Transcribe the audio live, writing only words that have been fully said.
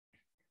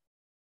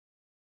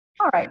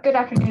All right, good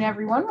afternoon,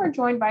 everyone. We're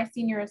joined by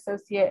Senior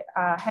Associate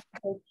Head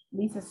Coach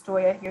Lisa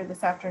Stoia here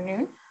this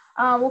afternoon.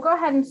 We'll go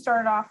ahead and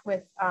start off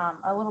with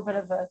a little bit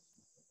of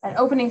an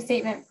opening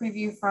statement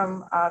preview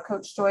from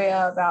Coach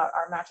Stoia about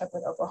our matchup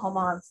with Oklahoma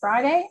on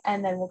Friday,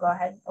 and then we'll go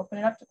ahead and open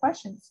it up to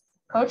questions.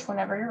 Coach,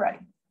 whenever you're ready.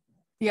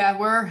 Yeah,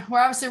 we're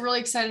obviously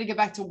really excited to get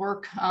back to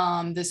work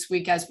this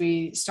week as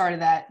we started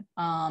that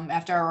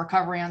after our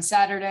recovery on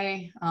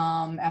Saturday,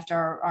 after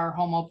our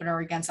home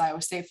opener against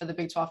Iowa State for the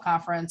Big 12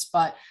 Conference.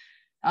 But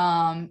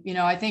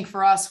I think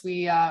for us,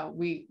 we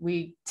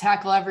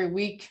tackle every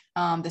week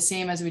the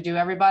same as we do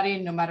everybody,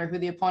 no matter who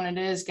the opponent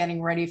is,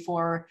 getting ready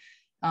for,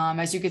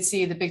 as you could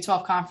see, the Big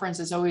 12 Conference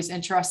is always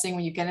interesting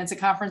when you get into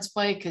conference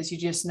play because you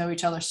just know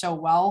each other so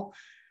well.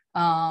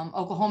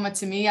 Oklahoma,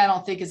 to me, I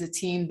don't think is a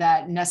team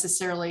that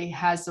necessarily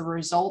has the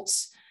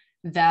results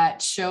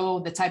that show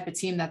the type of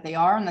team that they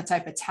are and the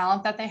type of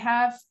talent that they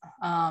have.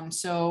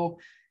 So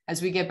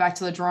as we get back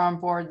to the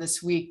drawing board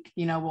this week,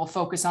 we'll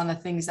focus on the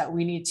things that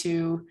we need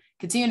to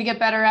continue to get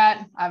better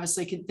at,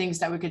 obviously things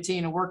that we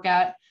continue to work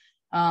at.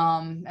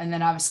 And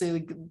then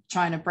obviously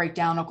trying to break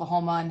down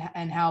Oklahoma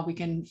and how we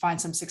can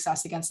find some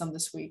success against them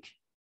this week.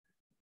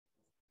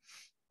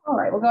 All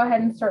right, we'll go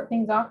ahead and start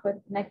things off with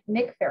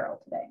Nick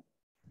Farrell today.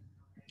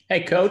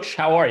 Hey, Coach,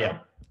 how are you?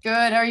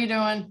 Good. How are you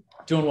doing?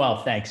 Doing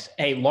well, thanks.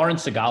 Hey, Lauren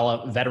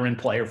Segalla, veteran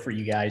player for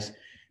you guys.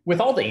 With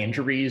all the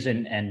injuries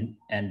and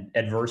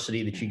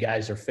adversity that you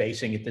guys are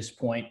facing at this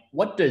point,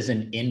 what does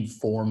an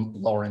informed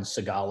Lauren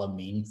Segalla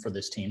mean for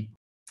this team?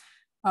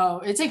 Oh,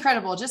 it's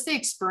incredible. Just the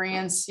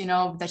experience,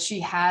 that she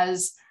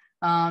has.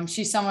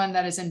 She's someone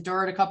that has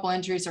endured a couple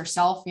injuries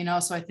herself,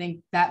 so I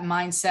think that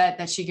mindset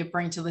that she could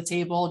bring to the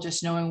table,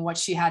 just knowing what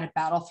she had to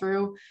battle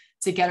through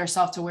to get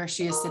herself to where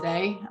she is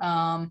today.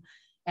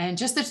 And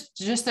just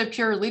the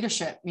pure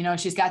leadership,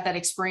 she's got that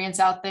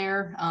experience out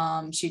there.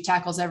 She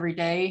tackles every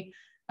day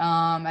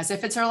as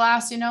if it's her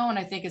last, and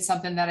I think it's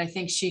something that I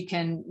think she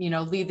can,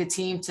 lead the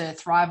team to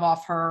thrive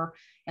off her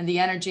and the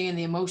energy and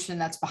the emotion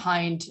that's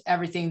behind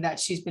everything that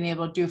she's been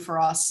able to do for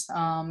us.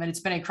 And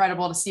it's been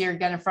incredible to see her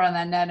get in front of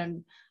that net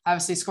and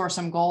obviously score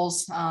some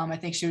goals. I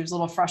think she was a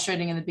little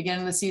frustrating in the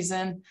beginning of the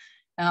season.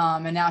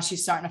 And now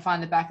she's starting to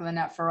find the back of the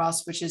net for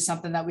us, which is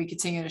something that we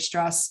continue to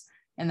stress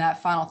in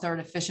that final third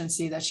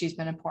efficiency that she's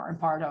been an important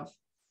part of.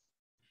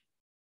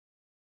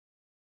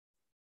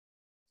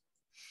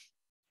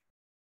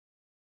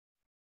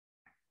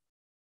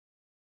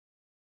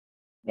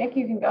 Nick,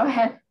 you can go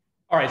ahead.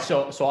 All right,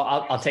 so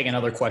I'll take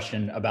another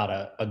question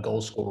about a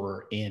goal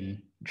scorer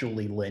in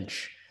Julie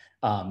Lynch.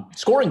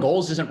 Scoring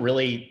goals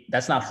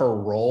that's not her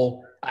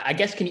role. I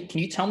guess, can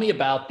you tell me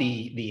about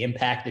the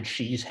impact that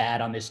she's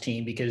had on this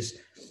team? Because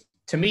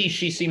to me,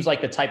 she seems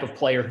like the type of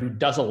player who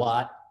does a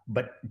lot,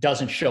 but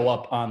doesn't show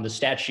up on the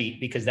stat sheet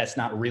because that's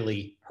not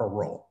really her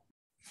role.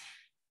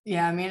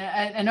 Yeah, I mean,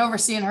 and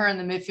overseeing her in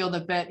the midfield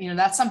a bit,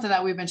 that's something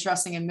that we've been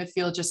stressing in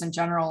midfield just in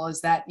general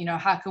is that,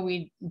 how can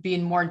we be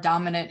more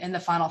dominant in the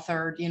final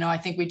third? I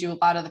think we do a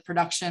lot of the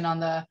production on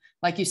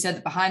like you said,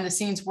 the behind the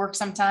scenes work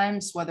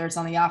sometimes, whether it's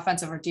on the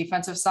offensive or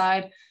defensive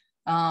side.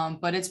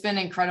 But it's been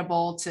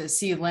incredible to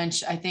see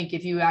Lynch. I think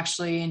if you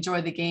actually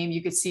enjoy the game,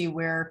 you could see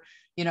where,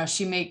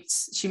 she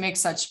makes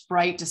such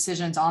bright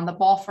decisions on the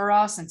ball for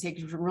us and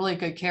takes really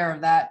good care of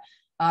that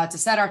to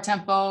set our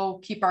tempo,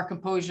 keep our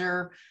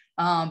composure.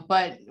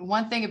 But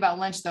one thing about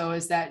Lynch, though,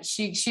 is that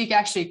she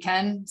actually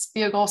can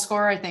be a goal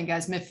scorer. I think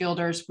as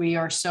midfielders, we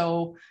are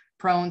so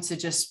prone to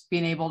just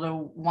being able to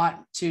want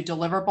to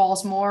deliver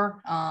balls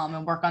more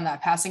and work on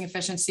that passing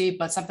efficiency.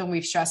 But something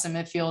we've stressed in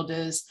midfield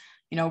is,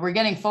 we're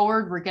getting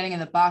forward, we're getting in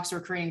the box,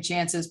 we're creating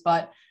chances,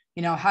 but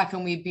how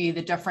can we be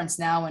the difference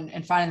now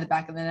and finding the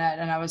back of the net?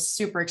 And I was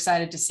super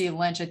excited to see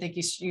Lynch. I think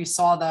you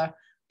saw the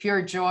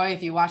pure joy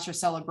if you watch her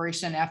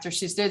celebration after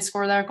she did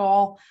score that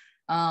goal.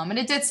 And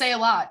it did say a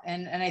lot.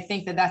 And I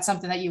think that that's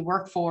something that you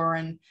work for.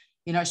 And,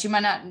 she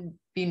might not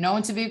be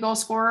known to be a goal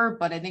scorer,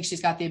 but I think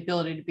she's got the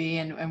ability to be.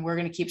 And we're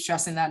going to keep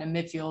stressing that in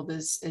midfield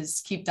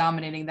is keep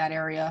dominating that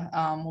area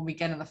when we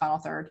get in the final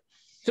third.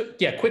 So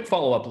yeah, quick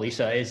follow-up,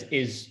 Lisa,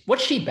 is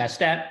what's she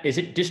best at? Is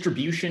it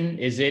distribution?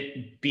 Is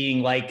it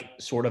being like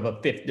sort of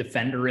a fifth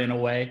defender in a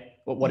way?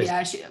 What is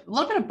a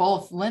little bit of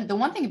both. The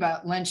one thing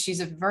about Lynch, she's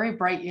a very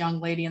bright young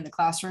lady in the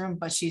classroom,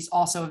 but she's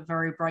also a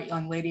very bright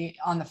young lady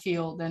on the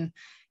field. And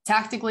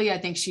tactically, I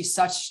think she's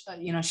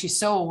she's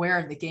so aware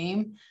of the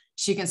game.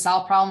 She can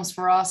solve problems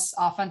for us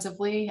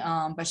offensively,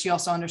 but she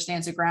also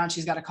understands the ground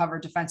she's got to cover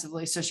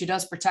defensively. So she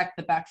does protect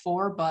the back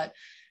four, but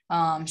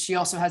she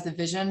also has the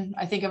vision,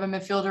 I think, of a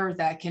midfielder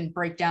that can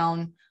break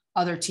down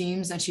other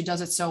teams, and she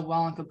does it so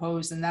well and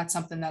composed. And that's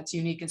something that's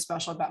unique and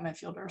special about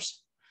midfielders.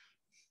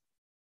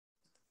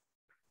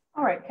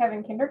 All right,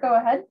 Kevin Kinder, go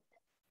ahead.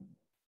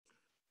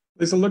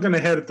 Lisa, looking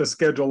ahead at the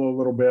schedule a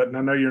little bit, and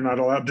I know you're not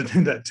allowed to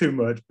do that too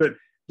much, but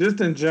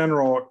just in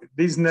general,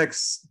 these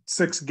next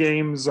 6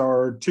 games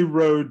are 2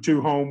 road,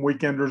 2 home,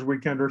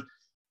 weekenders.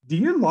 Do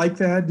you like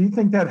that? Do you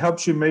think that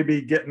helps you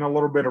maybe get in a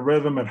little bit of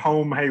rhythm at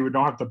home? Hey, we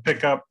don't have to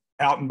pick up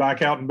out and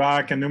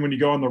back. And then when you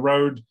go on the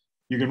road,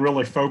 you can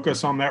really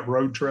focus on that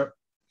road trip.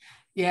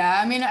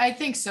 Yeah, I mean, I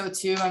think so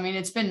too. I mean,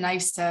 it's been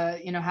nice to,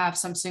 have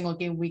some single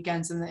game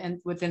weekends and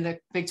within the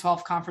Big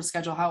 12 conference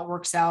schedule, how it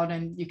works out.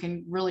 And you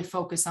can really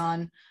focus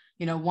on,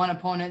 one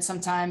opponent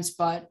sometimes,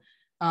 but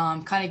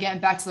kind of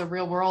getting back to the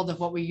real world of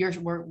what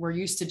we're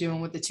used to doing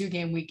with the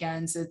 2-game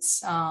weekends. It's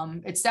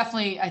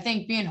definitely, I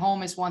think being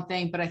home is one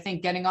thing, but I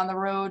think getting on the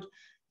road,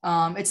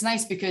 it's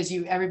nice because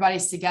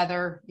everybody's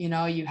together,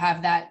 you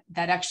have that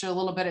extra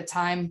little bit of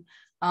time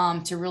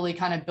to really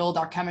kind of build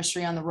our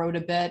chemistry on the road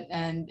a bit.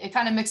 And it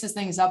kind of mixes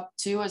things up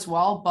too as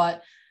well,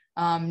 but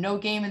no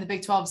game in the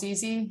Big 12 is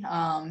easy.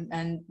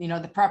 And,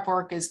 the prep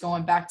work is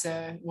going back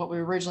to what we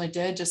originally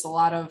did, just a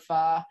lot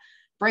of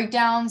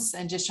breakdowns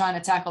and just trying to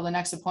tackle the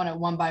next opponent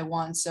one by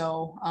one.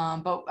 So,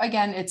 but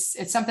again,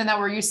 it's something that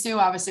we're used to.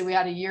 Obviously we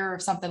had a year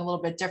of something a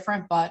little bit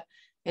different, but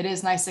it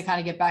is nice to kind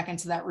of get back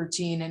into that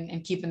routine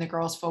and keeping the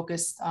girls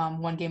focused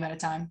one game at a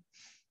time.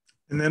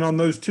 And then on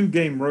those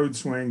 2-game road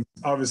swings,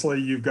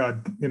 obviously you've got,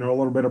 a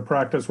little bit of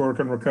practice work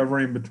and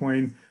recovery in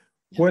between.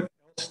 What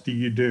else do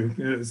you do?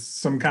 Is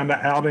some kind of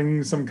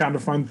outing, some kind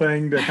of fun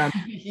thing to kind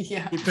of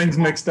keep things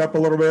mixed up a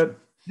little bit?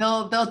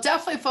 They'll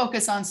definitely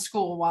focus on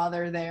school while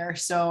they're there.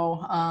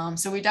 So,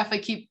 so we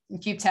definitely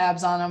keep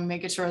tabs on them,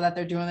 making sure that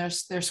they're doing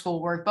their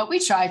school work, but we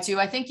try to.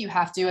 I think you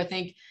have to. I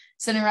think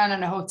sitting around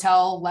in a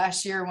hotel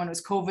last year when it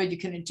was COVID, you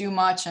couldn't do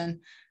much. And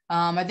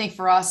I think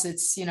for us,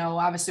 it's,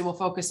 obviously we'll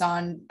focus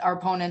on our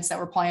opponents that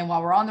we're playing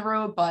while we're on the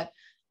road, but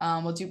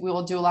we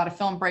will do a lot of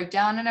film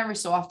breakdown, and every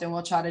so often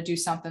we'll try to do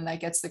something that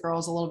gets the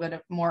girls a little bit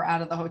more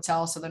out of the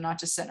hotel, so they're not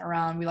just sitting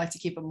around. We like to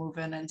keep them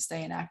moving and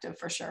staying active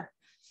for sure.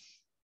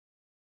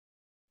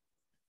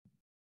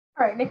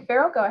 All right, Nick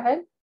Farrell, go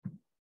ahead.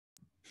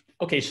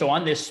 Okay, so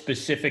on this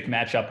specific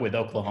matchup with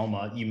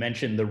Oklahoma, you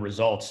mentioned the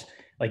results.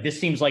 Like, this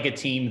seems like a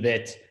team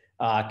that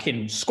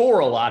can score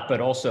a lot,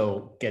 but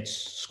also gets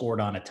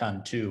scored on a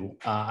ton too.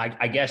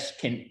 I guess,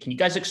 can you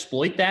guys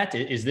exploit that?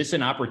 Is this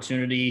an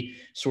opportunity,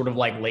 sort of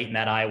like late in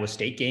that Iowa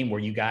State game, where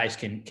you guys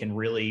can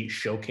really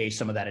showcase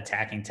some of that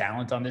attacking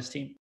talent on this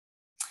team?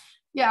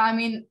 Yeah, I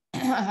mean,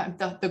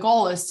 the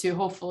goal is to,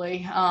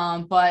 hopefully,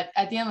 but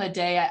at the end of the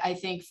day, I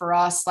think for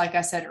us, like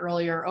I said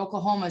earlier,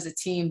 Oklahoma is a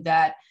team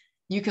that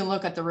you can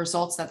look at the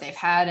results that they've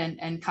had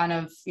and kind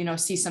of,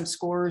 see some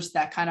scores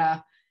that kind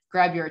of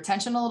grab your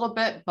attention a little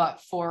bit.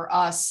 But for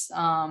us,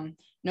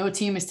 no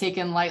team is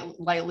taken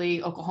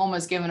lightly. Oklahoma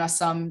has given us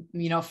some,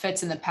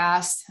 fits in the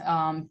past,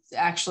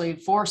 actually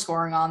for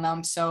scoring on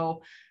them.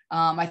 So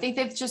I think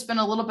they've just been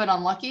a little bit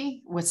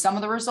unlucky with some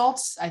of the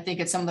results. I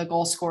think it's some of the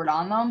goals scored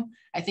on them.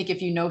 I think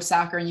if you know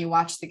soccer and you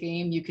watch the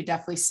game, you could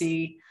definitely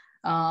see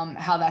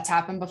how that's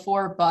happened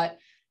before. But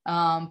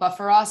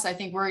for us, I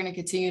think we're going to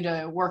continue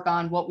to work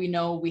on what we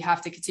know we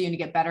have to continue to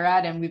get better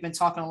at. And we've been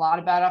talking a lot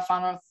about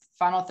our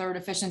final third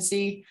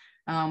efficiency.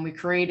 We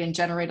create and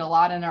generate a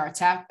lot in our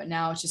attack, but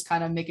now it's just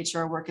kind of making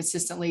sure we're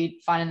consistently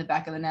finding the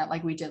back of the net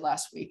like we did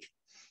last week.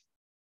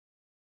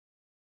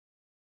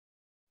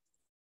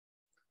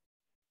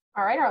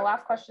 All right, our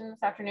last question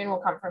this afternoon will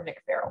come from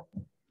Nick Farrell.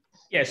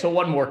 Yeah, so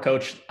one more,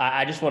 Coach.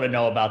 I just want to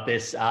know about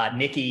this.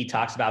 Nikki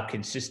talks about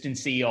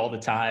consistency all the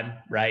time,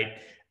 right?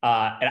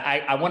 And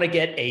I want to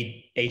get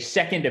a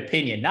second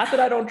opinion. Not that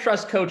I don't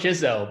trust Coach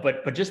Izzo,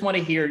 but just want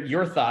to hear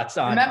your thoughts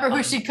on. Remember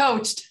who she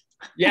coached.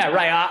 Yeah,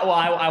 right.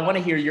 I want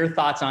to hear your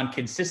thoughts on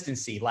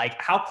consistency. Like,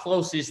 how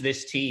close is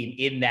this team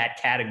in that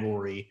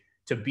category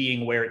to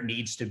being where it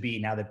needs to be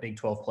now that Big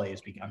 12 play has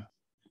begun?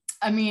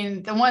 I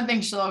mean, the one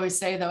thing she'll always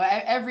say, though,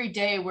 every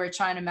day we're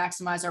trying to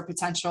maximize our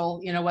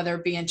potential, whether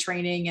it be in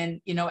training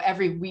and,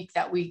 every week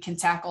that we can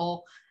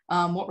tackle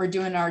what we're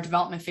doing in our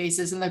development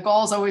phases. And the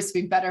goal is always to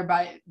be better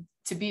by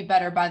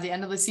the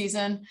end of the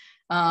season.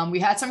 We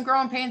had some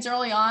growing pains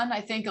early on,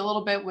 I think a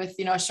little bit with,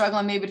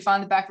 struggling maybe to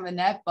find the back of the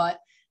net, but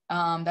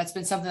that's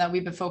been something that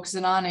we've been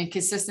focusing on, and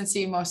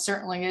consistency most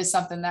certainly is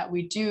something that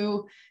we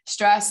do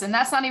stress. And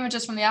that's not even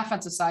just from the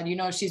offensive side.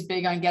 She's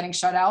big on getting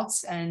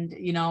shutouts and,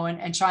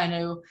 and trying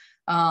to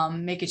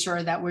making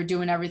sure that we're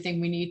doing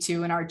everything we need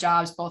to in our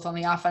jobs, both on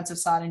the offensive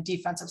side and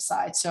defensive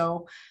side.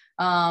 So,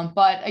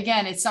 but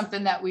again, it's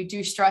something that we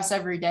do stress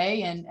every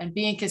day, and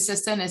being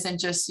consistent isn't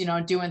just,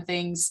 doing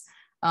things,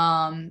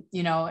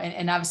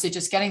 and obviously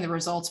just getting the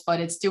results, but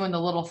it's doing the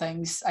little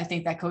things. I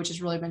think that coach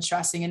has really been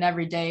stressing, and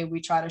every day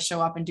we try to show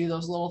up and do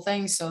those little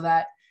things so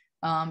that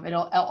it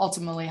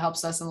ultimately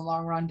helps us in the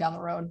long run down the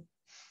road.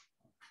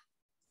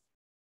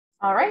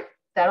 All right.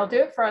 That'll do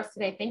it for us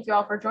today. Thank you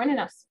all for joining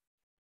us.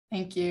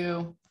 Thank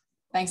you.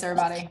 Thanks,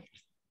 everybody.